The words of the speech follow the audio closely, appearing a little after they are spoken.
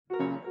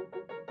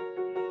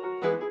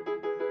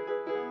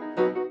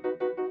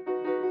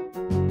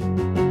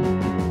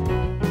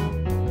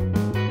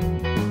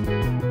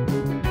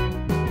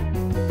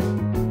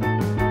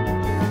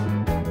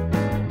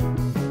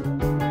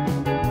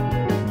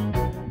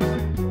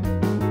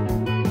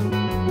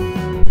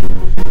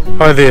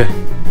Hi there,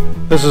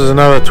 this is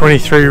another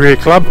 23 rear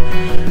club,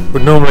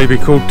 would normally be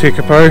called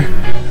Tekapo.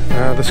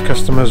 This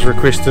customer has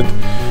requested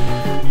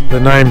the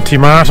name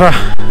Timata,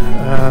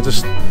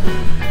 just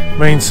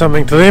means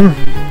something to them,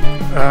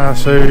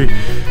 so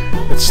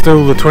it's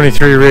still the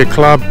 23 rear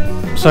club,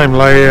 same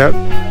layout,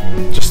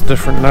 just a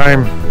different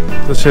name.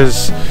 This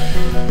has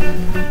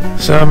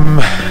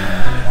some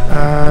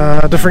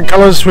different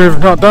colours we've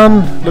not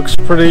done, looks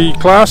pretty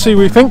classy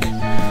we think.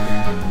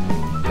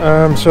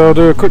 So I'll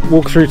do a quick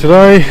walkthrough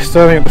today,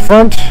 starting at the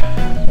front.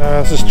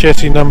 This is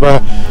chassis number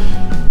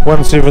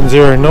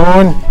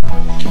 1709.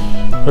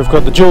 We've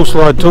got the dual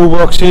slide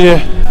toolbox here,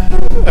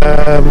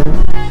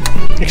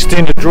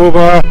 extended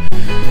drawbar.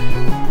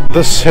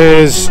 This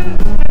has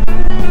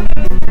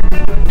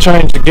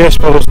changed the gas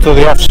bottles to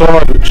the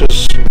offside, which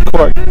is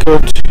quite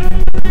good,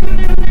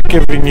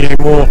 giving you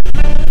more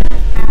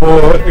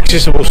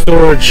accessible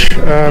storage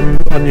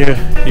on your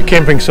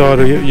camping side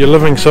or your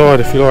living side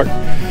if you like.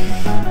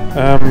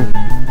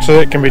 So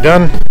that can be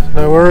done,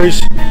 no worries.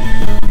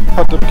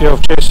 Hot dip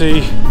galv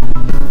chassis.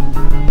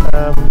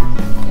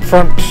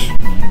 Front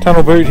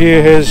tunnel boot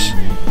here has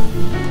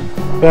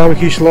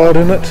barbecue slide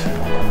in it.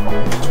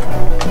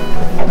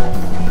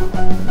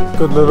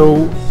 Good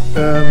little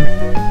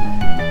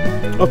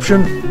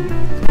option,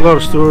 a lot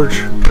of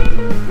storage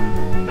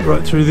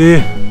right through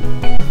there.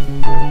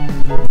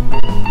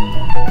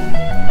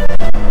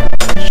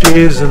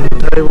 Chairs and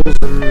tables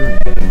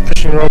and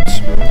fishing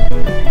rods.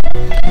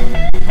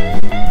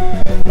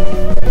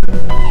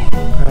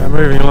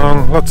 Moving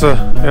along, lots of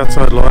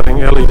outside lighting,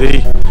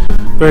 LED,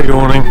 big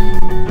awning,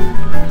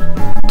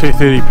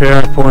 230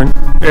 power point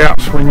out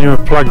when you're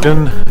plugged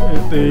in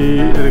at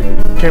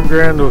the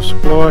campground or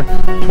supply,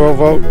 12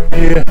 volt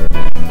here,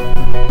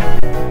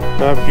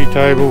 barbecue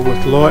table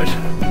with light,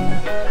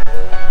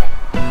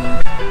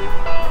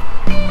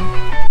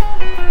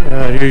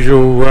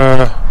 usual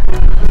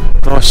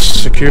nice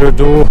secure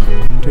door,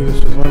 do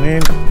this with one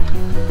hand,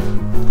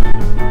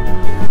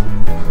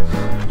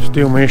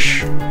 steel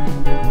mesh.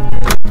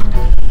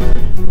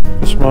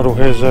 This model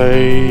has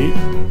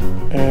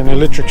an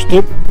electric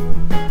step,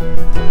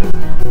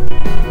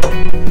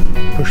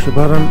 push the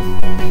button,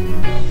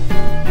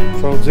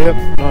 folds out,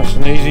 nice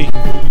and easy,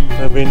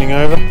 no bending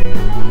over.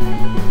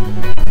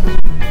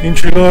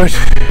 Entry light,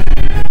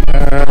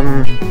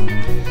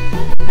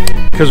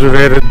 because we've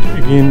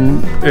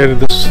added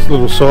this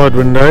little side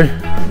window,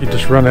 you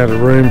just run out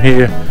of room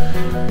here,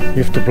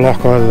 you have to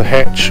block either the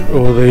hatch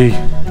or the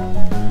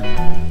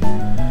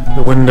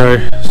window,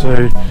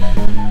 so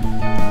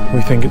we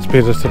think it's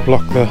better to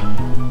block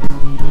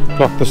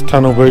this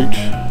tunnel boot.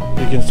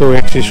 You can still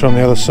access from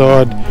the other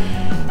side,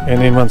 and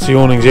then once the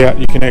awning's out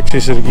you can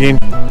access it again.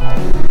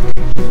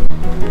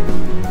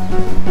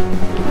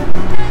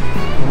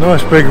 A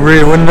nice big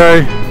rear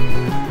window.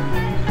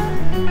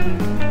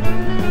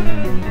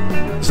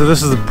 So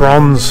this is the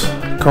bronze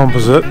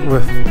composite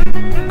with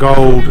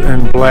gold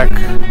and black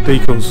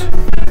decals.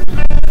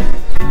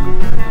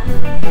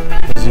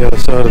 There's the other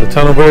side of the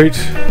tunnel boot.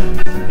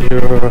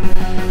 Your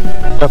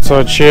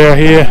outside shower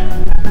here,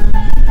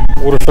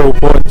 water fill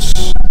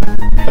points,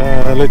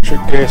 electric,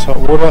 gas, hot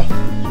water,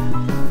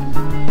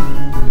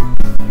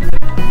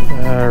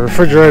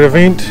 refrigerator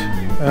vent,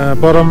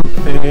 bottom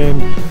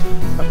and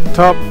up the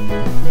top.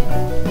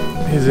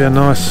 Here's our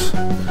nice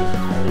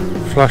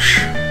flush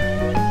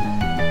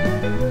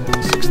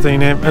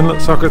 16 amp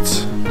inlet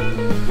sockets,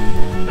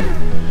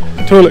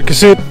 toilet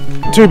cassette,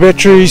 2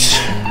 batteries.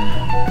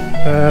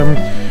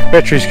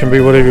 Batteries can be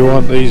whatever you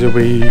want, these will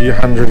be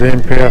 100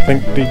 ampere I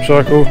think, deep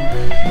cycle.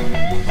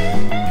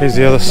 Here's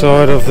the other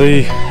side of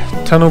the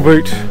tunnel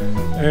boot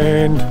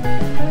and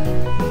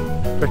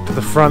back to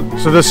the front.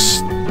 So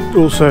this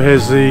also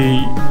has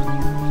the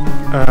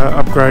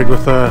upgrade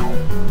with a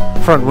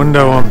front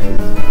window on.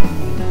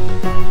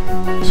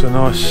 It's a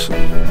nice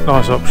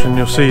option,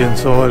 you'll see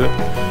inside it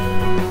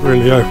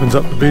really opens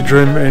up the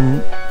bedroom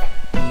and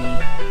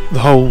the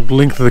whole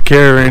length of the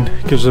caravan,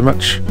 gives a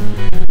much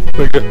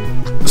bigger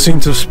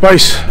sense of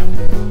space.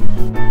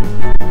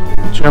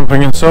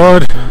 Jumping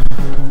inside,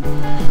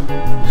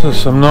 so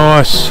some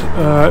nice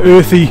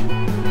earthy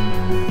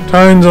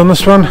tones on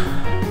this one.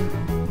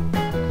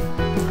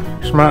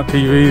 Smart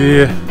TV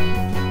there.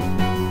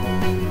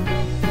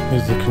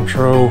 Here's the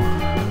control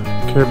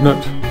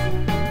cabinet,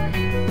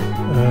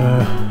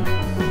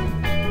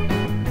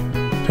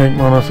 tank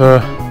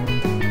monitor,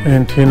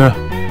 antenna,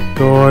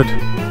 guide,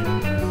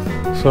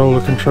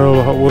 solar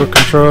controller, hot water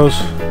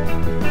controls.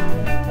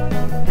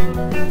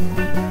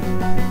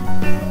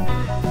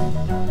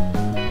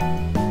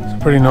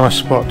 Pretty nice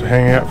spot to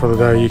hang out for the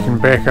day. You can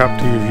back up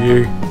to your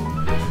view,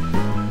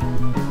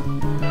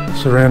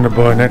 surrounded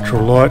by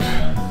natural light.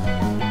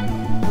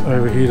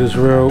 Overhead as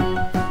well.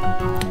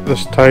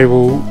 This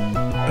table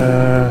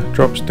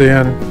drops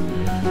down,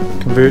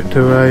 convert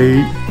to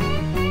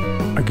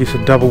I guess a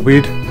double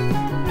bed.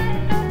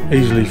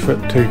 Easily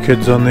fit 2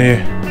 kids on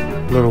there.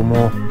 A little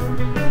more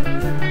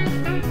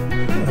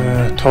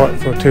tight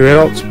for 2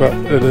 adults, but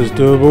it is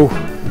doable.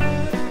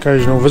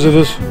 Occasional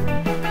visitors.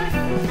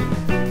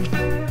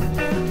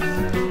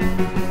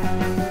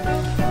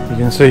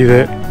 can see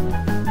that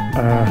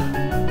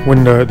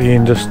window at the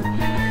end, just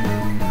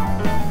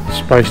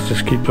space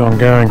just keeps on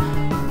going.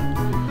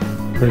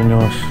 Pretty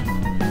nice.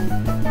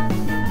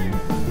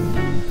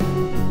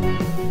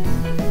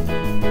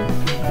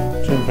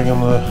 Jumping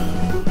on the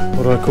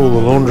what I call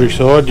the laundry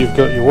side, you've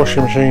got your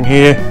washing machine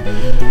here.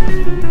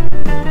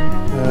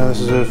 This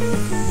is a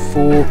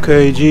 4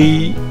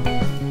 kg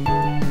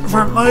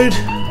front load,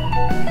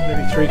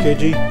 maybe 3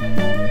 kg.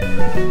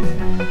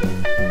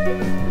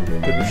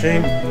 Good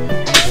machine.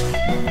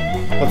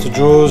 Lots of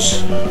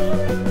drawers.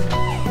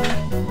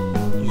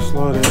 You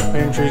slide out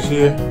pantries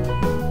here.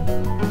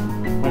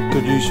 Make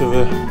good use of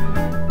a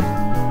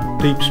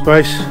deep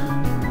space.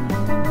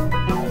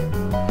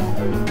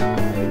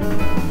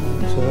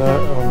 So that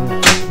on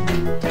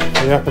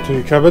the upper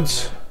two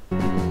cupboards,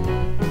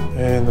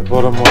 and the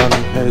bottom one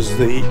has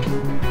the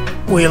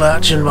wheel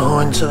arch in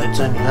behind, so that's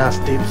only half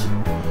depth.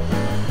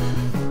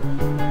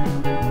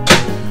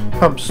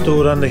 Pump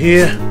stored under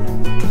here.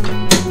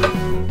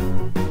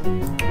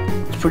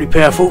 It's pretty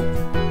powerful.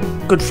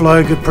 Good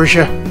flow, good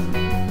pressure.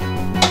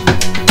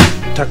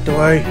 Tucked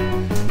away.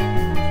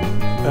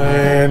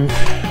 And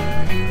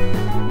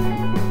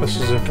this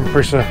is a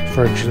compressor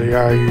fridge, the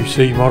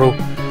RUC model,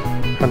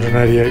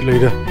 188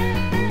 litre.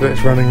 So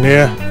that's running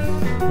now.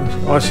 It's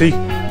icy.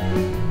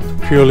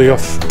 Purely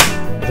off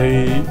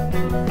the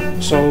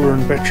solar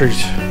and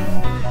batteries.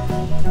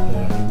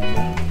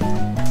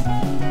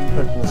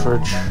 Open the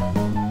fridge.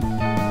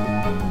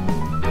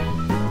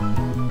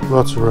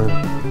 Lots of room.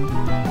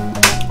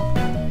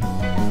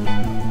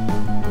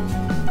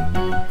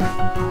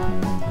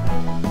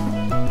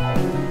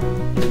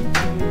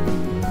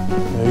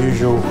 The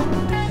usual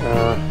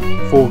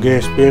 4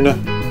 gas burner.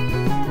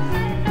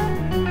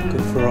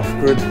 Good for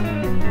off-grid.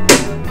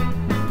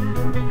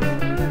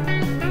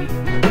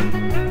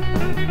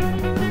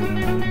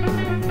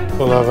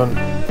 Full oven.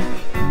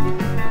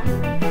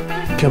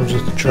 Comes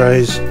with the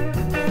trays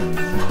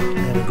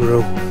and a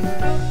grill.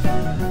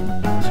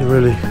 It's a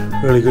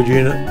really good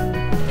unit.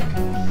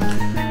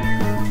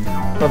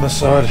 On the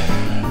side,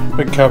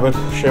 big cupboard,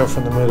 shelf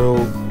in the middle,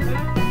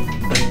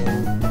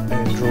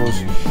 and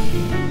drawers.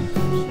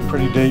 It's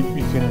pretty deep.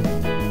 You can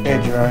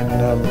add your own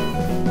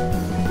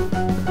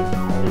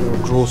little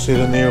drawer set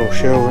in there, or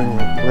shelving,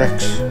 or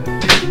racks.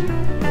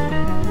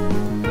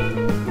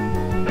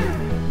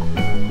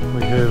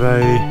 We have a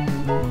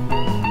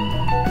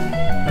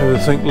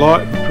everything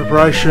light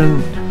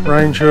preparation,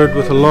 range hood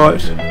with a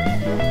light.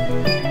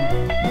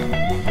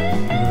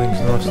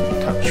 Everything's nice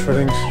touch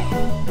fittings.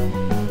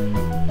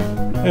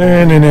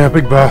 And in our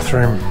big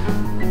bathroom.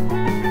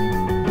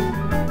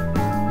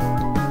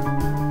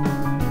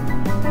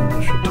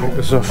 I should take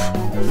this off.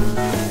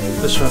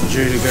 This one's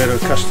due to go to a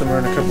customer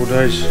in a couple of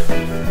days.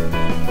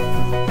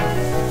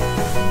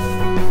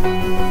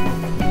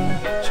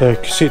 So,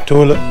 cassette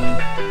toilet.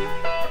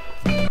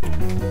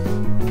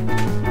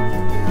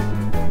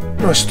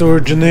 Nice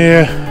storage in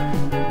there.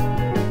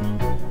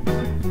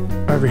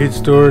 Overhead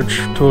storage,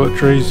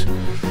 toiletries.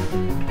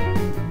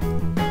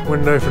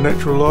 Window for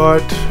natural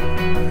light.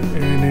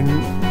 And then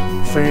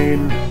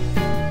fan,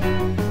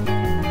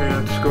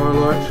 powered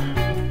skylight,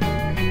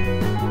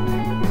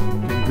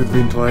 good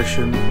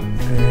ventilation,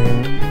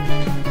 and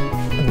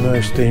no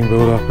steam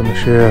build up in the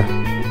shower.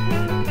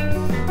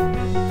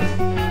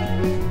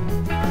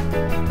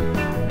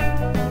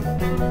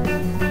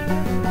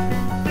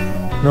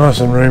 Nice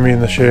and roomy in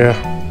the shower.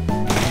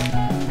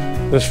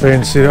 This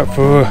fan's set up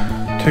for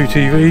 2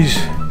 TVs,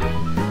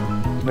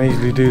 can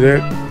easily do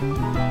that.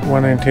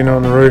 1 antenna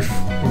on the roof,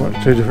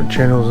 got 2 different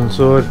channels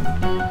inside.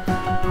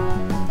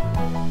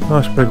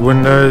 Nice big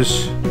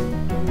windows.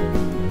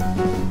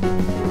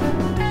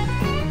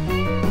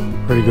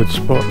 Pretty good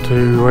spot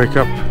to wake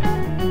up.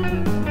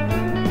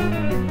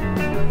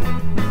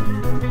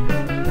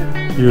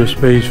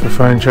 USBs for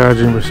phone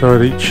charging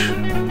beside each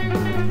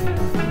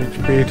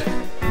bed.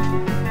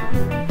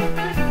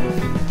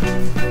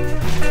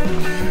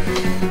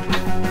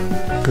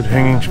 Good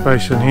hanging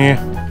space in here.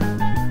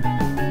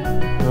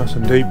 Nice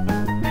and deep.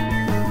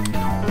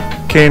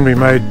 Can be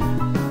made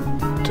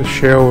to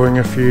shelving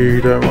if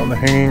you don't want the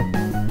hanging.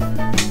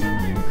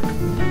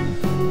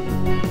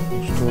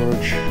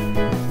 Storage.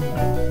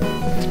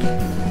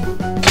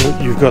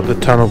 You've got the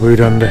tunnel boot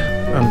under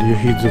your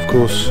heads, of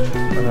course,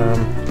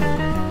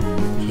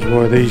 which is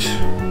why these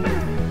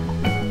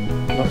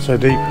not so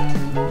deep.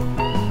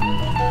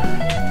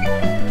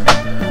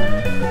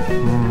 A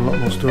lot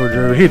more storage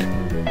overhead.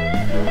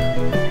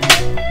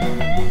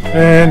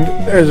 And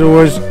as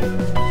always,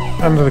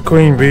 under the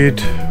queen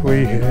bed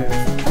we have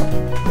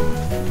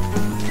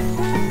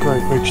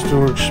great big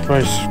storage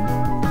space.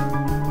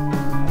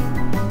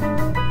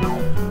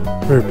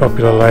 Very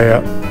popular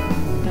layout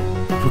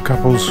for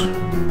couples.